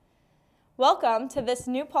Welcome to This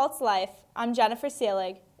New Pulse Life. I'm Jennifer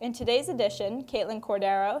Seelig. In today's edition, Katelyn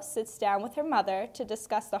Cordero sits down with her mother to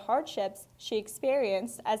discuss the hardships she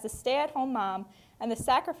experienced as a stay-at-home mom and the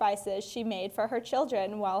sacrifices she made for her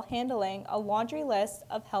children while handling a laundry list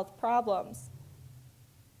of health problems.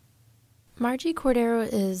 Margie Cordero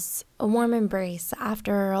is a warm embrace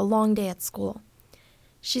after a long day at school.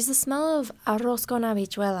 She's the smell of arroz con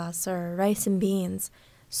habichuelas, or rice and beans,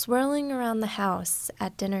 swirling around the house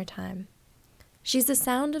at dinner time. She's the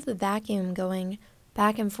sound of the vacuum going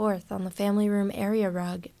back and forth on the family room area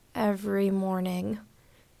rug every morning.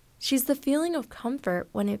 She's the feeling of comfort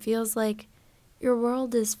when it feels like your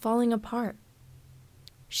world is falling apart.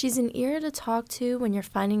 She's an ear to talk to when you're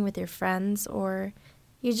fighting with your friends or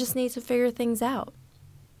you just need to figure things out.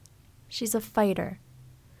 She's a fighter,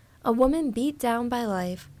 a woman beat down by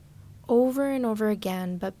life over and over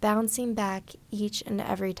again, but bouncing back each and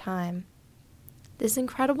every time. This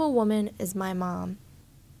incredible woman is my mom.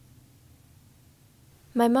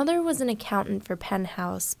 My mother was an accountant for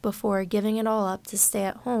Penthouse before giving it all up to stay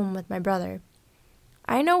at home with my brother.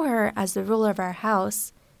 I know her as the ruler of our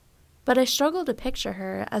house, but I struggle to picture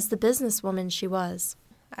her as the businesswoman she was.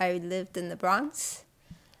 I lived in the Bronx.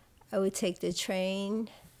 I would take the train,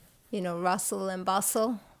 rustle and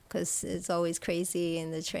bustle, because it's always crazy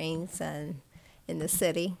in the trains and in the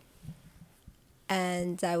city.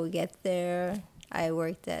 And I would get there. I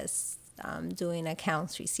worked as doing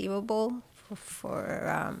accounts receivable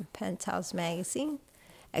for Penthouse magazine,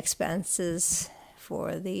 expenses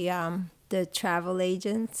for the travel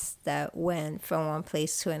agents that went from one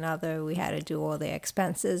place to another. We had to do all their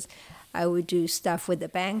expenses. I would do stuff with the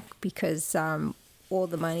bank because all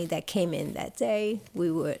the money that came in that day,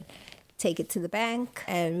 we would take it to the bank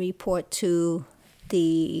and report to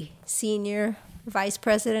the senior vice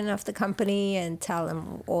president of the company and tell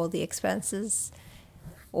him all the expenses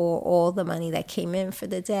or all the money that came in for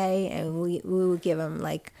the day. And we would give him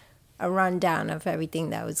like a rundown of everything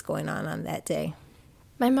that was going on that day.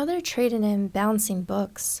 My mother traded in balancing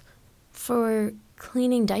books for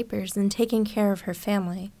cleaning diapers and taking care of her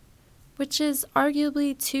family, which is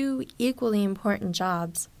arguably two equally important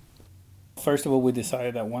jobs. First of all, we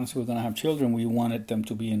decided that once we were going to have children, we wanted them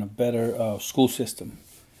to be in a better school system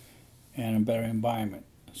and a better environment.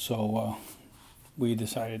 So we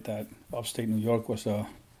decided that upstate New York was the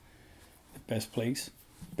best place,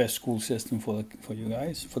 best school system for you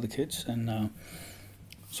guys, for the kids. And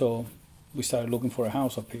so we started looking for a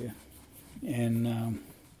house up here. And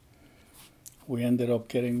we ended up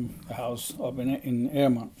getting a house up in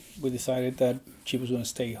Airmont. We decided that she was going to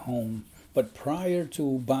stay home. But prior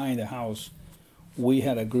to buying the house, we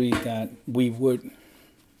had agreed that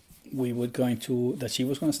that she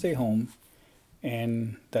was going to stay home,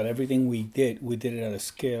 and that everything we did it at a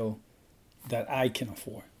scale that I can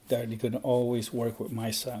afford, that it could always work with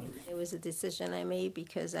my salary. It was a decision I made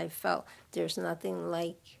because I felt there's nothing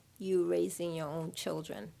like you raising your own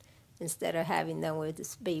children instead of having them with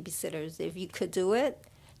babysitters. If you could do it,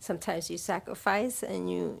 sometimes you sacrifice, and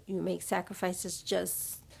you make sacrifices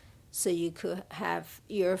just so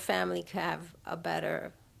your family could have a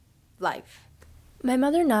better life. My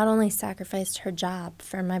mother not only sacrificed her job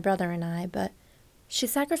for my brother and I, but she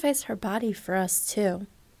sacrificed her body for us too.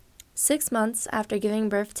 6 months after giving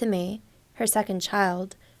birth to me, her second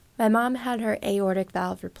child, my mom had her aortic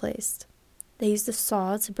valve replaced. They used a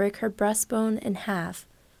saw to break her breastbone in half,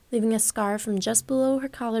 leaving a scar from just below her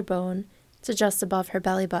collarbone to just above her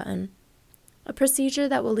belly button. A procedure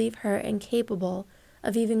that will leave her incapable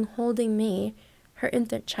of even holding me, her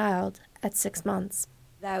infant child, at 6 months.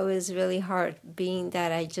 That was really hard, being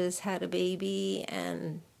that I just had a baby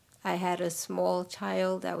and I had a small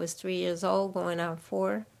child that was 3 years old, going on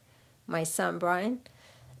 4, my son Brian.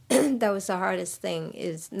 That was the hardest thing,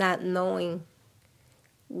 is not knowing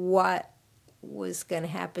what was going to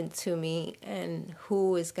happen to me and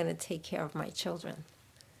who was going to take care of my children.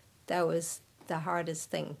 That was the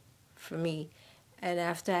hardest thing for me. And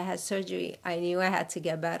after I had surgery, I knew I had to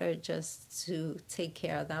get better just to take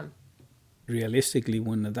care of them. Realistically,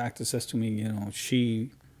 when the doctor says to me,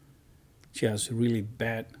 she has really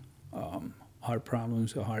bad heart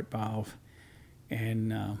problems, a heart valve,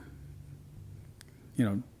 and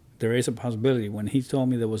there is a possibility. When he told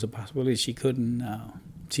me there was a possibility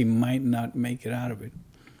she might not make it out of it.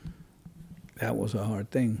 That was a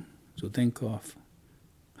hard thing to think of.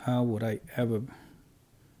 How would I ever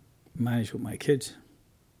manage with my kids,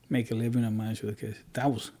 make a living and manage with the kids?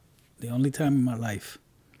 That was the only time in my life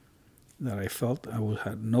that I felt I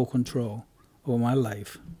had no control over my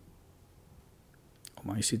life, or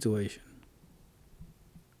my situation.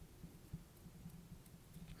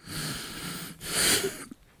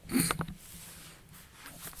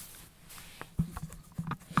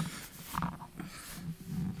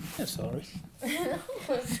 sorry.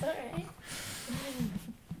 It's all right.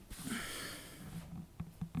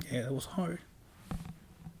 Yeah, that was hard.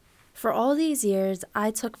 For all these years,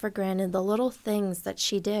 I took for granted the little things that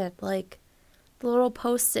she did, like the little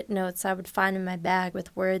post-it notes I would find in my bag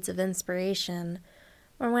with words of inspiration,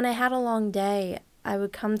 or when I had a long day, I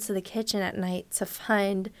would come to the kitchen at night to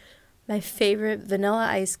find my favorite vanilla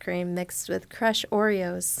ice cream mixed with crushed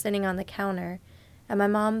Oreos sitting on the counter, and my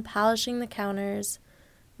mom polishing the counters,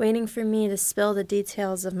 waiting for me to spill the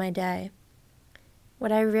details of my day.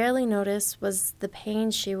 What I rarely noticed was the pain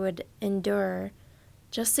she would endure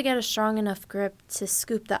just to get a strong enough grip to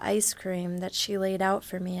scoop the ice cream that she laid out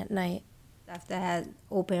for me at night. After I had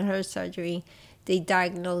open heart surgery, they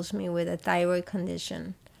diagnosed me with a thyroid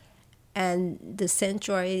condition. And the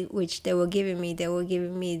Centroid, which they were giving me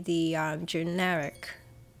the generic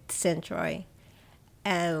Centroid.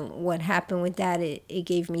 And what happened with that, it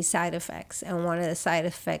gave me side effects. And one of the side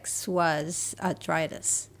effects was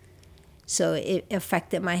arthritis. So it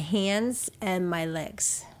affected my hands and my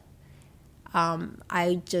legs.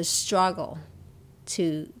 I just struggle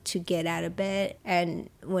to get out of bed. And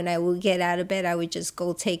when I would get out of bed, I would just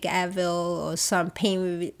go take Advil or some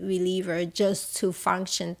pain reliever just to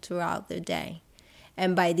function throughout the day.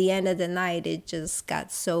 And by the end of the night, it just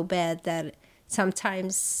got so bad that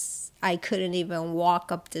sometimes I couldn't even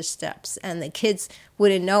walk up the steps. And the kids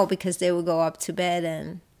wouldn't know because they would go up to bed.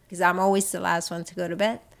 And because I'm always the last one to go to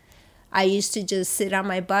bed, I used to just sit on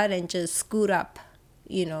my butt and just scoot up,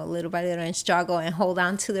 little by little, and struggle and hold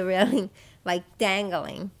on to the railing like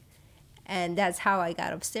dangling. And that's how I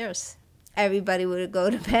got upstairs. Everybody would go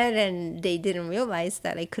to bed and they didn't realize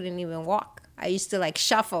that I couldn't even walk. I used to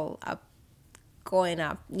shuffle up, going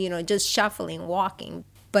up, just shuffling, walking.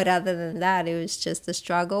 But other than that, it was just a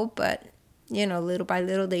struggle. But, little by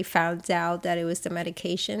little, they found out that it was the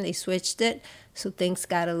medication. They switched it. So things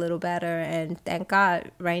got a little better. And thank God,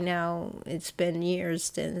 right now, it's been years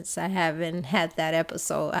since I haven't had that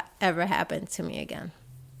episode ever happen to me again.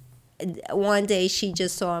 One day, she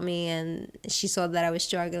just saw me and she saw that I was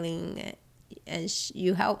struggling. And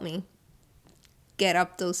you helped me get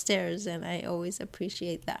up those stairs. And I always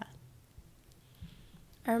appreciate that.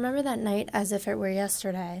 I remember that night as if it were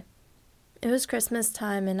yesterday. It was Christmas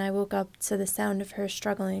time, and I woke up to the sound of her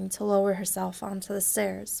struggling to lower herself onto the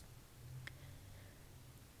stairs.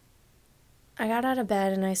 I got out of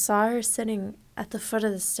bed, and I saw her sitting at the foot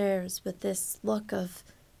of the stairs with this look of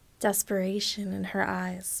desperation in her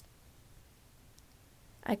eyes.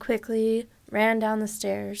 I quickly ran down the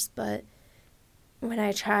stairs, but when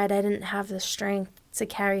I tried, I didn't have the strength to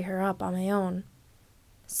carry her up on my own.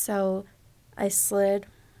 So I slid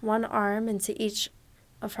one arm into each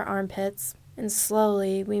of her armpits, and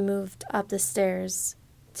slowly we moved up the stairs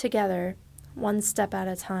together, one step at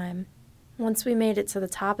a time. Once we made it to the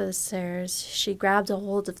top of the stairs, she grabbed a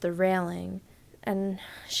hold of the railing, and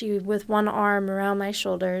she, with one arm around my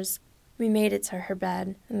shoulders, we made it to her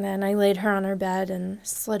bed, and then I laid her on her bed and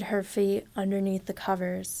slid her feet underneath the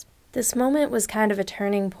covers. This moment was kind of a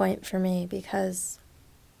turning point for me because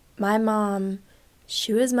my mom,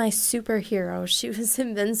 she was my superhero. She was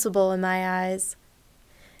invincible in my eyes.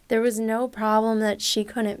 There was no problem that she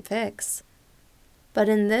couldn't fix. But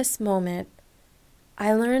in this moment,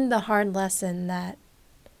 I learned the hard lesson that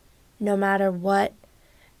no matter what,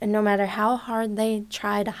 and no matter how hard they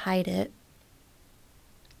try to hide it,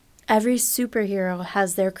 every superhero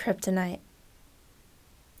has their kryptonite.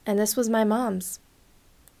 And this was my mom's.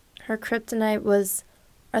 Her kryptonite was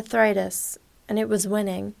arthritis, and it was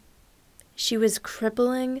winning. She was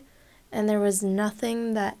crippling, and there was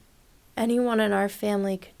nothing that anyone in our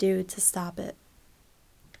family could do to stop it.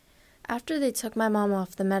 After they took my mom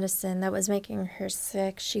off the medicine that was making her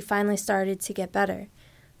sick, she finally started to get better.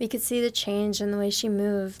 We could see the change in the way she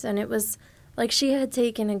moved, and it was like she had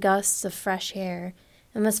taken a gust of fresh air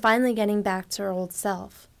and was finally getting back to her old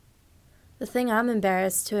self. The thing I'm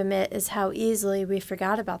embarrassed to admit is how easily we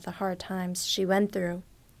forgot about the hard times she went through.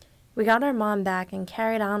 We got our mom back and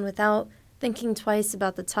carried on without thinking twice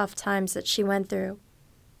about the tough times that she went through.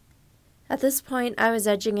 At this point, I was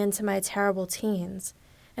edging into my terrible teens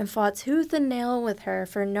and fought tooth and nail with her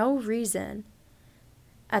for no reason.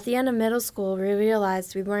 At the end of middle school, we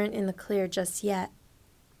realized we weren't in the clear just yet.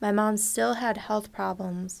 My mom still had health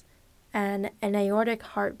problems and an aortic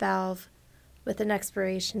heart valve with an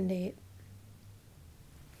expiration date.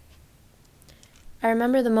 I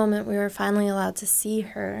remember the moment we were finally allowed to see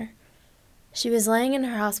her. She was laying in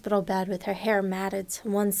her hospital bed with her hair matted to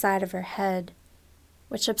one side of her head,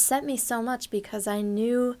 which upset me so much because I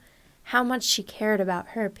knew how much she cared about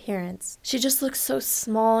her appearance. She just looked so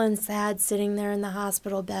small and sad sitting there in the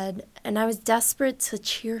hospital bed, and I was desperate to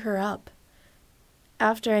cheer her up.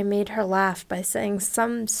 After I made her laugh by saying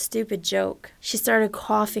some stupid joke, she started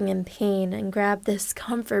coughing in pain and grabbed this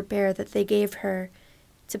comfort bear that they gave her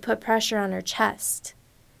to put pressure on her chest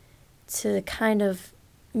to kind of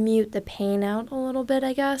mute the pain out a little bit,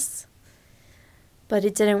 I guess. But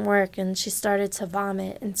it didn't work, and she started to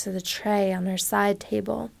vomit into the tray on her side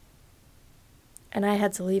table. And I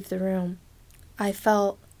had to leave the room. I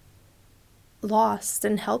felt lost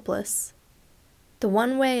and helpless. The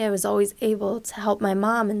one way I was always able to help my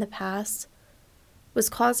mom in the past was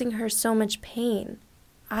causing her so much pain.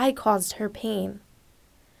 I caused her pain.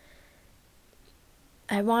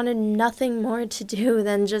 I wanted nothing more to do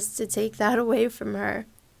than just to take that away from her.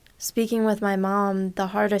 Speaking with my mom, the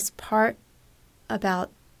hardest part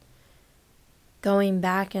about going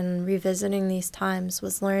back and revisiting these times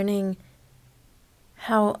was learning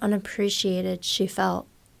how unappreciated she felt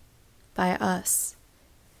by us,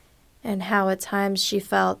 and how at times she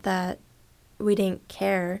felt that we didn't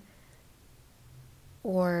care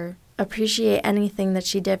or appreciate anything that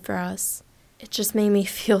she did for us. It just made me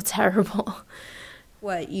feel terrible.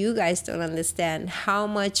 What you guys don't understand, how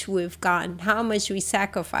much we've gotten, how much we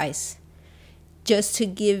sacrifice just to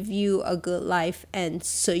give you a good life, and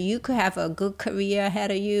so you could have a good career ahead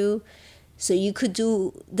of you, so you could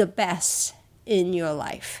do the best in your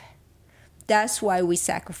life. That's why we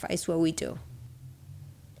sacrifice what we do.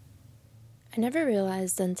 I never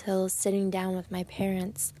realized until sitting down with my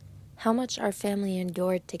parents how much our family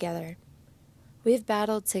endured together. We've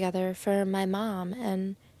battled together for my mom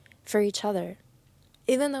and for each other.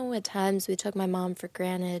 Even though at times we took my mom for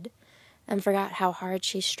granted and forgot how hard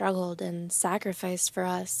she struggled and sacrificed for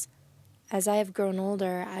us, as I have grown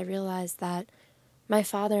older, I realized that my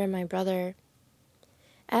father and my brother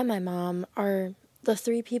and my mom are the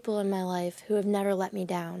three people in my life who have never let me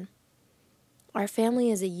down. Our family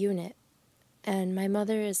is a unit, and my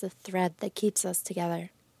mother is the thread that keeps us together.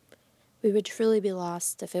 We would truly be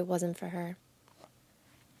lost if it wasn't for her.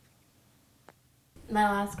 My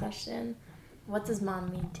last question, what does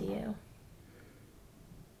mom mean to you?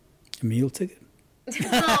 A meal ticket?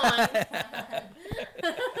 Oh my God.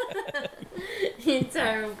 You're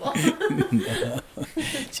terrible. No.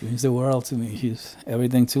 She means the world to me. She's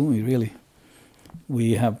everything to me, really.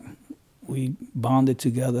 We bonded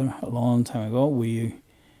together a long time ago.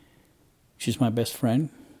 She's my best friend,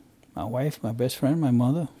 my wife, my best friend, my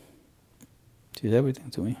mother. She's everything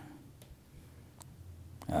to me.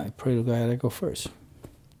 I pray to God I go first.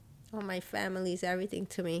 Well, my family is everything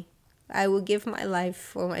to me. I would give my life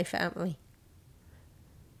for my family.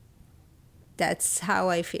 That's how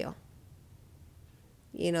I feel.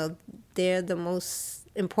 You know, they're the most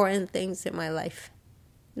important things in my life.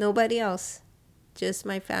 Nobody else. Just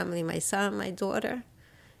my family, my son, my daughter,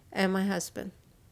 and my husband.